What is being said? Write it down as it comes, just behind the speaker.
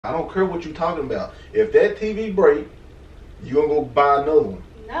I don't care what you're talking about. If that TV break, you gonna go buy another one.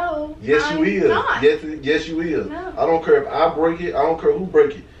 No. Yes, you is. Not. Yes, you is. No. I don't care if I break it. I don't care who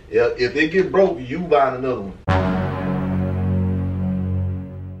break it. If it get broke, you buying another one.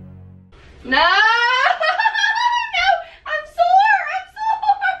 No. No. I'm sore.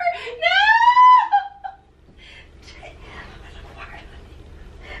 No.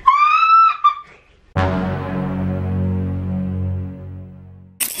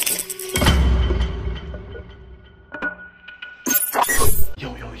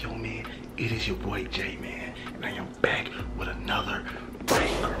 Yo, man. It is your boy Jay, man. And I am back with another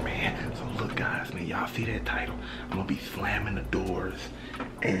banger, man. So look, guys, man, y'all see that title? I'm gonna be slamming the doors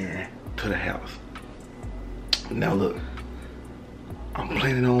and to the house. Now look, I'm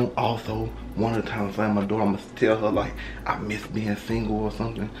planning on also one of the times slam my door, I'm gonna tell her like I miss being single or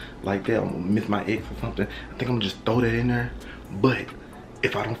something like that. I'm gonna miss my ex or something. I think I'm gonna just throw that in there. But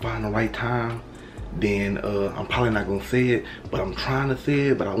if I don't find the right time, then I'm probably not gonna say it, but I'm trying to say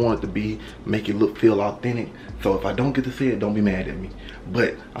it, but I want it to make it feel authentic. So if I don't get to say it, don't be mad at me.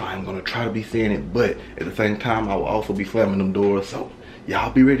 But I'm gonna try to be saying it, but at the same time, I will also be slamming them doors. So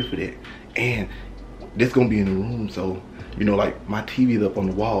y'all be ready for that. And this gonna be in the room, so you know, like my TV's up on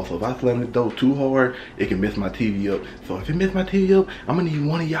the wall. So if I slam the door too hard, it can mess my TV up. So if it mess my TV up, I'm gonna need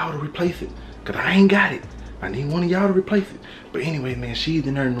one of y'all to replace it, cause I ain't got it. I need one of y'all to replace it. But anyway, man, she's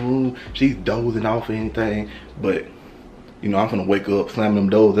in there in the room. She's dozing off or anything. But, you know, I'm gonna wake up, slam them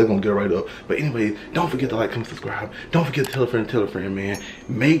doors. They're gonna get right up. But anyway, don't forget to like, comment, subscribe. Don't forget to tell a friend, man.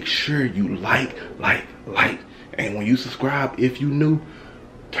 Make sure you like. And when you subscribe, if you new,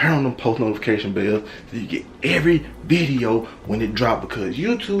 turn on them post notification bells so you get every video when it drop, because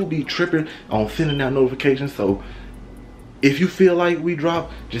YouTube be tripping on sending out notifications. So if you feel like we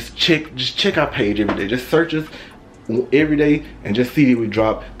drop, just check our page every day. Just search us every day and just see that we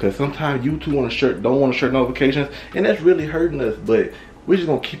drop. Cause sometimes YouTube don't want to share notifications, and that's really hurting us. But we're just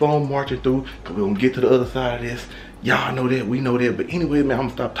gonna keep on marching through, cause we're gonna get to the other side of this. Y'all know that, we know that. But anyway, man, I'm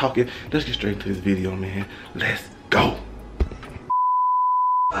gonna stop talking. Let's get straight into this video, man. Let's go.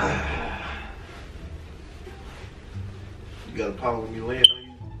 You got a problem with me laying on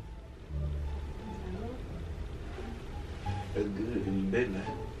you? That's good, cause you bet that.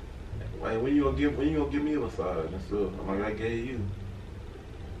 Like, when you gonna give me a massage and stuff? I'm like I gave you.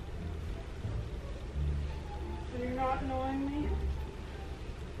 You're not annoying me?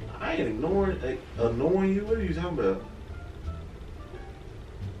 I ain't annoying you. What are you talking about?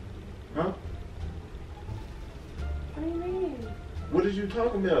 Huh? What do you mean? What is you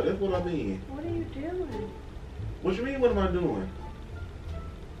talking about? That's what I mean. What are you doing? What you mean, what am I doing?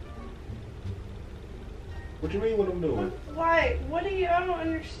 What you mean, what I'm doing? Why? What do you, I don't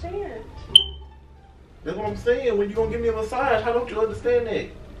understand. That's what I'm saying. When you gonna give me a massage, how don't you understand that?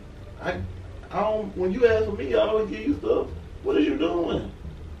 I don't, when you ask for me, I always give you stuff. What is you doing?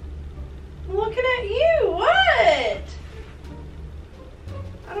 I'm looking at you. What?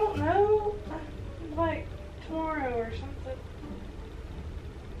 I don't know. Like tomorrow or something.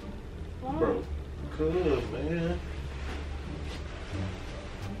 What? Bro, cuz, man.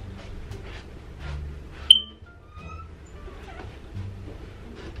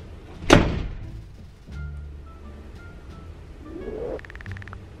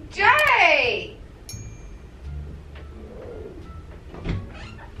 Jay!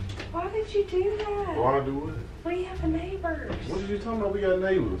 Why did you do that? Why do it? We have neighbors. What are you talking about? We got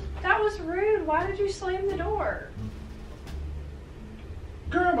neighbors. That was rude. Why did you slam the door?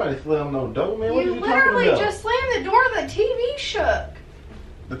 Girl, everybody slam no door, man. What are You you talking literally about? just slammed the door. The TV shook.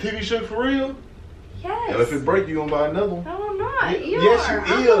 The TV shook for real? Yes. And if it break, you gonna buy another one? No, I'm not. You Yes, are.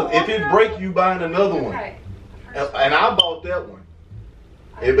 you I'm is. not If it walking break, around. you buying another one. Okay. And I bought that one.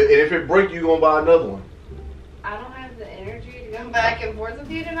 And if it break, you gonna buy another one. I don't have the energy to go back and forth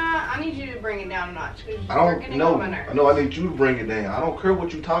with you tonight. I need you to bring it down a notch because I you're don't getting know. on my nerves. No, I need you to bring it down. I don't care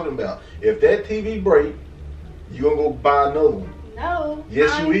what you're talking about. If that TV break, you gonna go buy another one. No.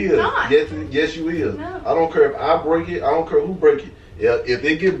 Yes, you is. Not. Yes, you is. No. I don't care if I break it. I don't care who break it. If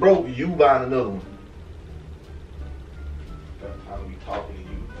it get broke, you buying another one. That's how we talking to you.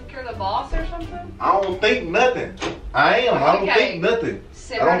 Think you're the boss or something? I don't think nothing. I am. I don't Okay. think nothing.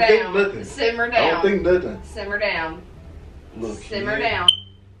 Simmer I don't down. think nothing. Simmer I down. don't think nothing. Simmer down. Little Simmer kid. down.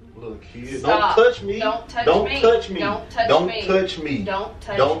 Little kid. Stop. Don't touch me. Don't touch Don't me. touch me. Don't touch Don't me. touch me. Don't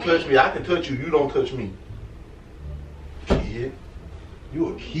touch Don't me. touch me. I can touch you. You don't touch me. Kid. You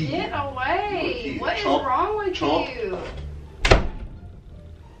a kid. Get away. You a kid. What is Chomp. wrong with Chomp. you?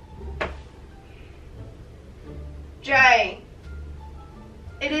 Jay,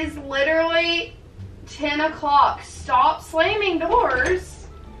 it is literally 10 o'clock. Stop slamming doors.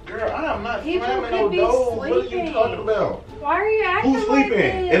 not People slamming could no be doors. What are you sleeping. talking about? Why are you acting Who's sleeping? like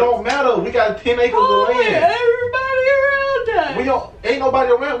this? It don't matter. We got 10 acres of land. Everybody around us. We don't. Ain't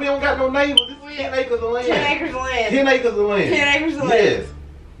nobody around. We don't got no neighbors. This is 10 acres of land. 10 acres of land. 10 acres of land. 10 acres of land. Yes.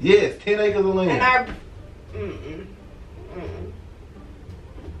 Yes. 10 acres of land. And our. Mm-mm.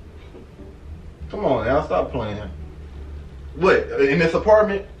 Come on now. Stop playing. What? In this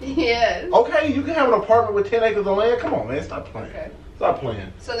apartment? Yes. Okay, you can have an apartment with 10 acres of land. Come on, man. Stop playing. Okay. Stop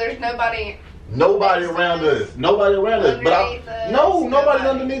playing. So there's nobody. Nobody around us. Nobody around us. But Underneath us? no, nobody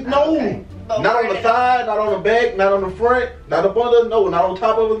underneath. No. Okay. But Not we're on the in side, not on the back, not on the front, not up under us, no. Not on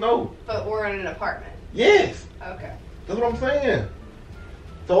top of us, no. But we're in an apartment. Yes. Okay. That's what I'm saying.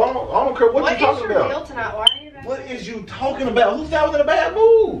 So I don't care what you're talking What is your about. deal tonight? Why are you back What here? is you talking about? Who said I was in a bad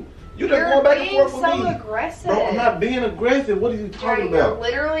mood? You just going back and forth with You're me. being so aggressive. Bro, I'm not being aggressive. What are you talking You're about?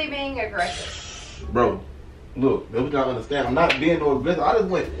 literally being aggressive. Bro, look, you don't understand. I'm not being no aggressive.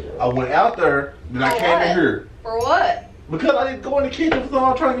 I went out there, then I For came in what? here. For what? Because I didn't go in the kitchen, so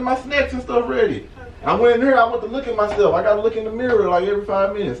I'm trying to get my snacks and stuff ready. Okay. I went in here, I went to look at myself. I gotta look in the mirror like every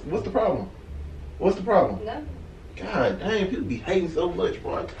 5 minutes. What's the problem? What's the problem? No. God dang, people be hating so much,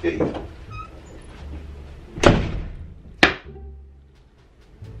 bro. I tell you.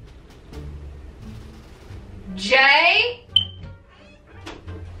 Jay?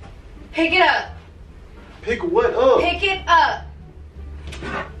 Pick it up. Pick what up? Pick it up.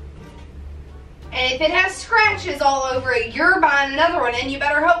 And if it has scratches all over it, you're buying another one, and you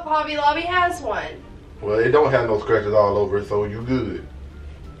better hope Hobby Lobby has one. Well, it don't have no scratches all over it, so you good.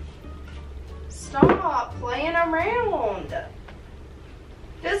 Stop playing around.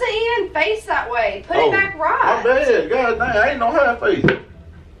 Doesn't even face that way. Put it back My right. bad. God dang, I ain't no high face.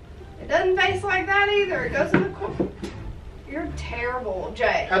 It doesn't face like that either. It goes in the corner. You're terrible,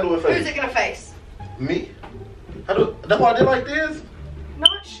 Jay. How do it face? Who's it gonna face? Me? That's why I did like this?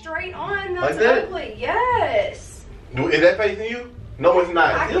 Not straight on. That's Like that? ugly. Yes. Is that facing you? No, it's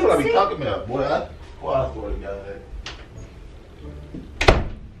not. I This is can what I be see. talking about, boy. I swear to God.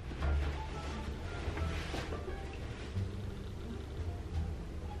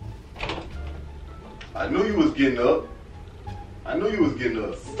 I knew you was getting up. I knew you was getting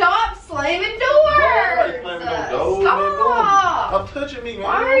up. Stop slamming doors. Nobody slamming no doors, man. Stop. Stop touching me, man.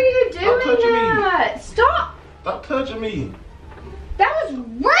 Why are you Stop doing touching me. that? Stop. Stop touching me. That was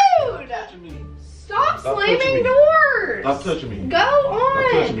rude. Stop touching me. Stop Stop touching slamming me. doors. Stop touching me. Go on.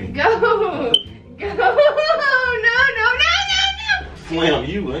 Stop touching me. Go. Go. No. Slam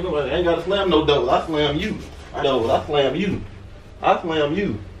you. Ain't gotta slam no doors. I slam you. I slam you. I slam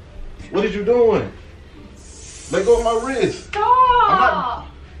you. What is you doing? Let go of my wrist. Stop.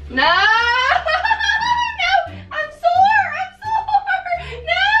 No. No. I'm sore.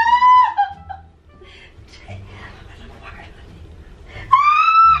 No.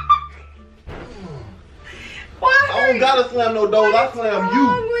 Why I don't gotta slam no doors. I slam you.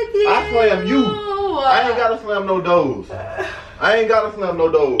 with you? I slam you. I ain't gotta slam no doors. I ain't gotta slam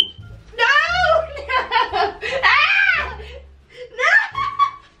no doors. No. Ah! No.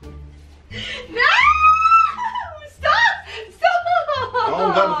 No. Stop. I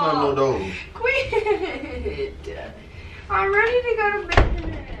don't gotta slam no doors. Quit. I'm ready to go to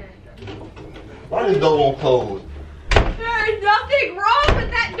bed. Why this door won't close? There's nothing wrong with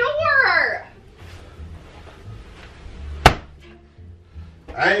that door.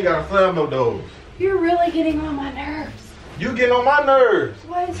 I ain't gotta slam no doors. You're really getting on my nerves. You getting on my nerves.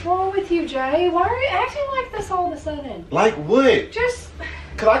 What is wrong with you, Jay? Why are you acting like this all of a sudden? Like what? Just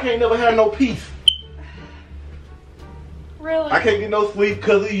Cause I can't never have no peace. really. I can't get no sleep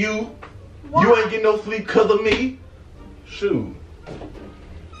cause of you. Why? You ain't getting no sleep cause of me. Shoot.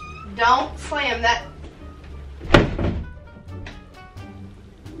 Don't slam that.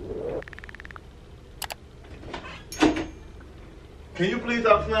 Can you please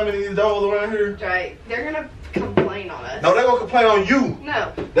stop slamming these doors around here? Jay, they're gonna complain on us. No, they gonna complain on you.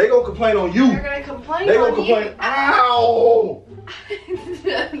 No. They gonna complain on you. They're gonna complain They on gonna complain. you. Ow!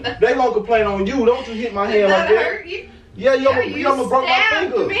 They gonna complain on you. Don't you hit my hand like that. hurt you? Yeah, you Yeah, almost broke my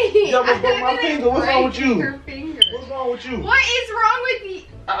stabbed finger. me. You almost broke my finger. What's wrong with Breaking you? your finger. What's wrong with you? What is wrong with you?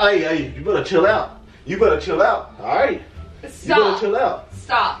 Hey, you better chill out. You better chill out. All right. You better Stop. chill out.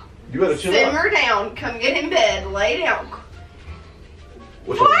 Stop. You better chill out. Simmer down. Come get in bed. Lay down.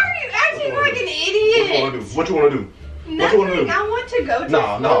 What Why are you acting like an idiot? What you wanna do? What you wanna do? Nothing. I want to go to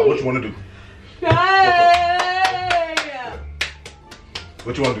No, sleep. what you wanna do? Hey!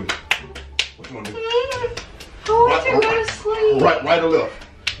 What you wanna do? What you wanna do? I want to go to sleep. Right or left?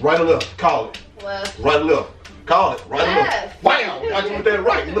 Right or left? Call it. Left. Right or left? Call it. Right or left? Left. Bam! Got you with that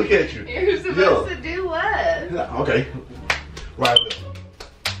right. Look at you. You're supposed to do left. Okay. Right or left?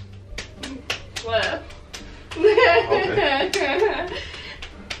 Left. Okay.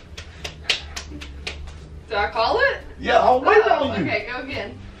 Do I call it? Yeah, I'll wait on you. Okay, go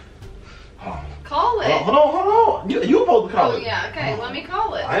again. Call it. Hold on. You supposed to call it. Oh, yeah, okay, let me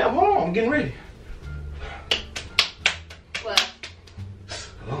call it. I am. Hold on, I'm getting ready. Left.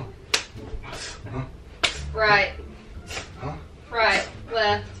 Right. Right,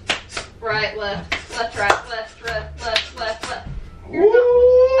 left. Right, left. Left, right, left, left.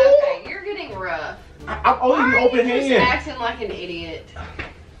 Okay, you're getting rough. I'm only open You're just hand. acting like an idiot.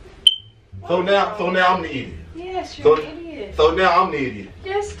 So now I'm the idiot. Yes, you're an idiot. So now I'm the idiot.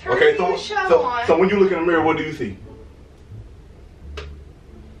 Just turn Okay, your show on. so when you look in the mirror, what do you see?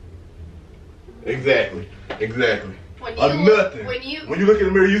 Exactly. When Nothing. When you look in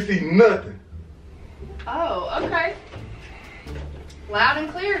the mirror, you see nothing. Oh, okay. Loud and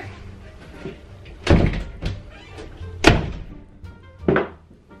clear.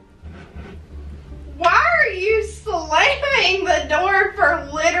 Why are you slamming the door for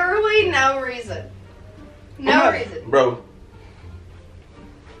literally no reason? No reason. Bro.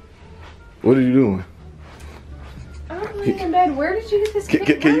 What are you doing? I'm laying in bed. Where did you get this camera?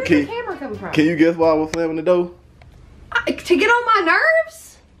 Where did the camera come from? Can you guess why I was slamming the door? To get on my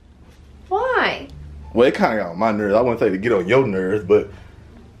nerves? Why? Well, it kind of got on my nerves. I wouldn't say to get on your nerves, but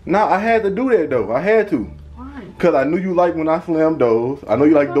no, I had to do that though. I had to. Why? Because I knew you like when I slam doors. I know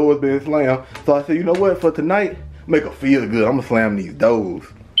you like doors being slammed. So I said, you know what? For tonight, make her feel good. I'm going to slam these doors.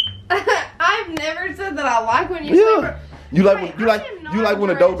 I've never said that I like when you Yeah. You like when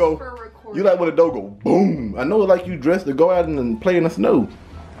a door go. You like when a door go boom. I know like you dressed to go out and play in the snow.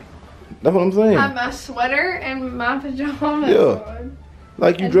 That's what I'm saying. I have my sweater and my pajamas. Yeah. On.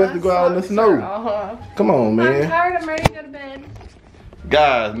 Like you dressed to go out in the snow. Come on, man. I'm tired. I'm ready to go to bed.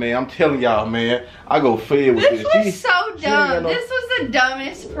 Guys, man, I'm telling y'all, man, I go fed with this. This was so dumb. This was the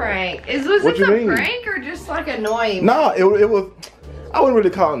dumbest prank. Was this a prank or just like annoying? No, it was. I wouldn't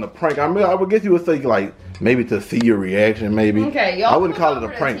really call it a prank. I mean, I would guess you would say like maybe to see your reaction, maybe. Okay, y'all. I wouldn't call it a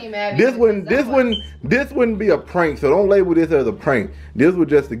prank. This wouldn't be a prank. So don't label this as a prank. This was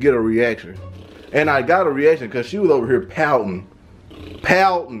just to get a reaction, and I got a reaction because she was over here pouting,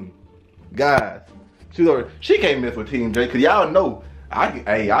 guys. She can't mess with Team Jayy because y'all know I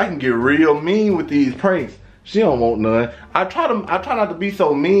can get real mean with these pranks. She don't want none. I try not to be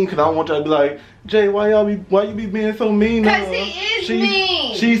so mean because I don't want y'all to be like, Jayy, why you be being so mean to her? Because he is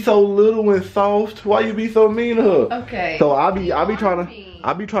mean. She's so little and soft. Why you be so mean to her? Okay. So I be trying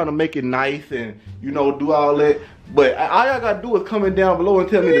to make it nice and do all that. But all y'all gotta do is comment down below and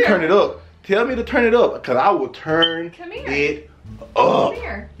tell me to turn it up. Tell me to turn it up because I will turn it up. Come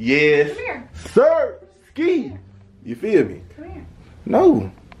here. Yes. Come here. Sir. Ski. You feel me? Come here.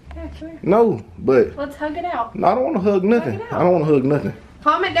 No. Yeah, come here. No, but let's hug it out. No, I don't want to hug nothing. I don't want to hug nothing.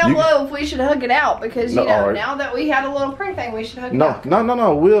 Comment down below if we should hug it out because you know now that we had a little prank thing, we should hug it out.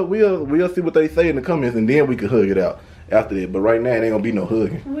 No. We'll see what they say in the comments and then we can hug it out after that. But right now it ain't gonna be no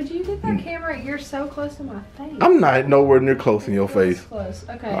hugging. Would you get that camera? You're so close to my face. I'm not nowhere near close in your face. Close.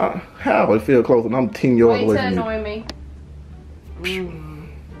 Okay. How I feel close and I'm 10 yards away from you. Annoy me.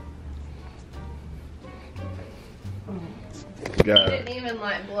 God. Didn't even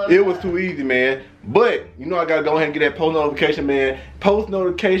like blow it was too easy, man. But you know I gotta go ahead and get that post notification, man. Post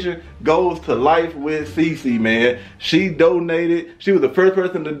notification goes to Life with Cece, man. She donated. She was the first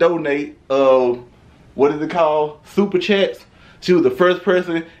person to donate. What is it called? Super chats. She was the first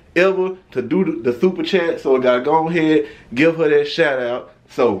person ever to do the super chat. So I gotta go ahead give her that shout out.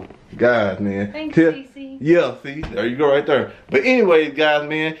 So guys, man. Thanks, Cece. Yeah, see, there you go right there. But anyways, guys,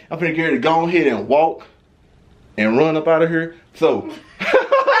 man, I'm finna get ready to go ahead and walk and run up out of here. So this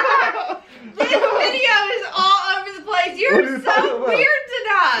video is all over the place. You're so weird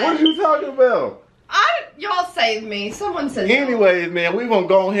tonight. What are you talking about? Y'all save me. Someone said anyways, man, we gonna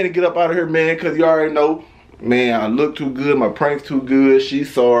go ahead and get up out of here, man, because you already know, man, I look too good. My prank's too good.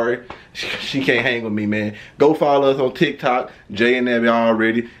 She's sorry. She can't hang with me, man. Go follow us on TikTok, Jayy and Abby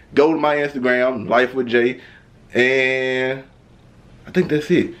already. Go to my Instagram, Life with Jayy. And I think that's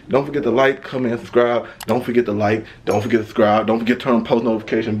it. Don't forget to like, comment, and subscribe. Don't forget to like. Don't forget to subscribe. Don't forget to turn post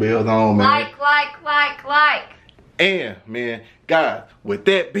notification bells on, man. Like. And, man, guys, with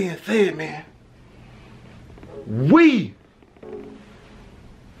that being said, man, we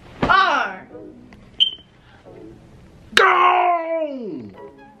are gone.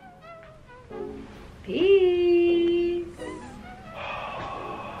 Peace.